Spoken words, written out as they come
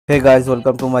Hey guys,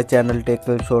 welcome to my channel Tech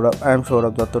with Sourav. I am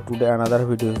Sourav Dutta. Today another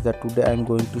video is that today I am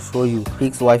going to show you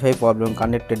fix Wi-Fi problem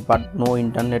connected but no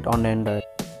internet on Android.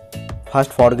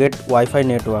 First, forget Wi-Fi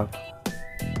network.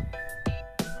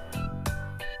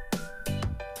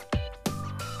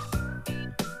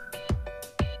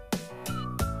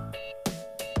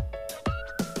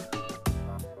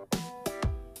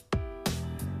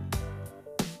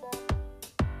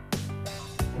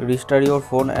 Restart your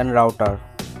phone and router.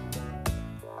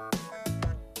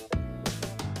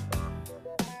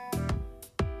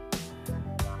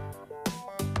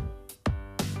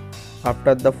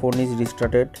 After the phone is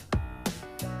restarted,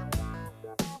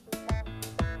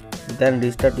 then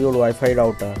restart your Wi-Fi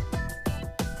router.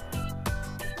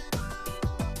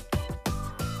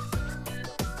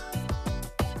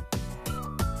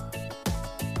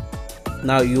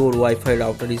 Now your Wi-Fi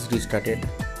router is restarted.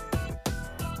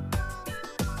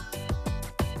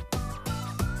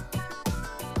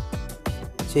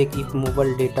 Check if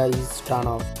mobile data is turned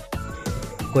off.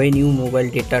 When your mobile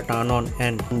data turn on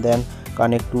and then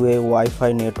connect to a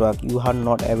Wi-Fi network, you are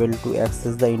not able to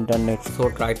access the internet. So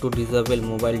try to disable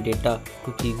mobile data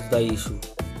to fix the issue.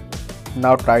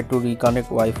 Now try to reconnect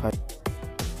Wi-Fi.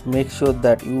 Make sure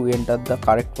that you enter the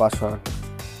correct password.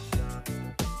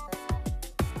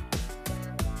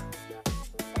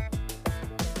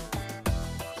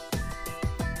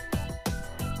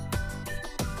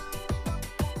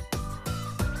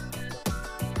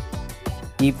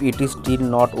 If it is still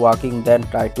not working, then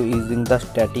try to using the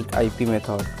static IP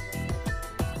method.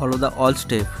 Follow the all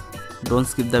steps. Don't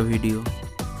skip the video.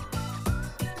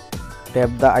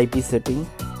 Tap the IP setting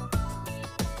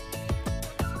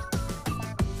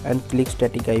and click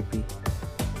static IP.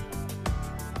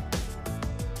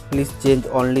 Please change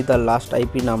only the last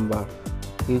IP number.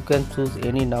 You can choose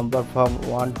any number from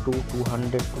 1 to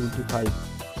 225.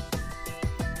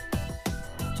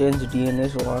 Change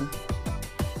DNS 1.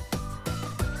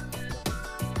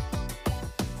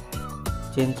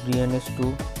 Change DNS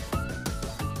to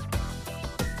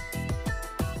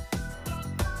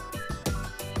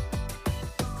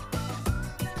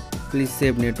please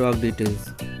save network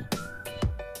details.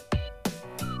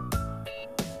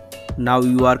 Now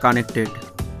you are connected.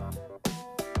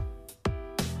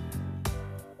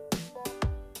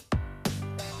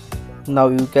 Now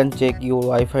you can check your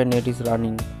Wi-Fi net is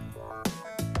running.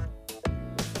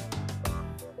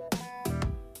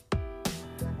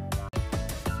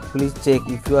 Please check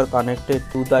if you are connected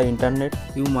to the internet.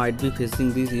 You might be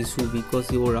facing this issue because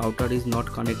your router is not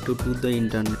connected to the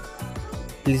internet.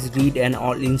 Please read and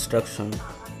all instruction.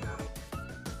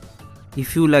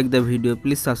 If you like the video,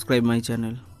 please subscribe my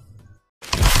channel.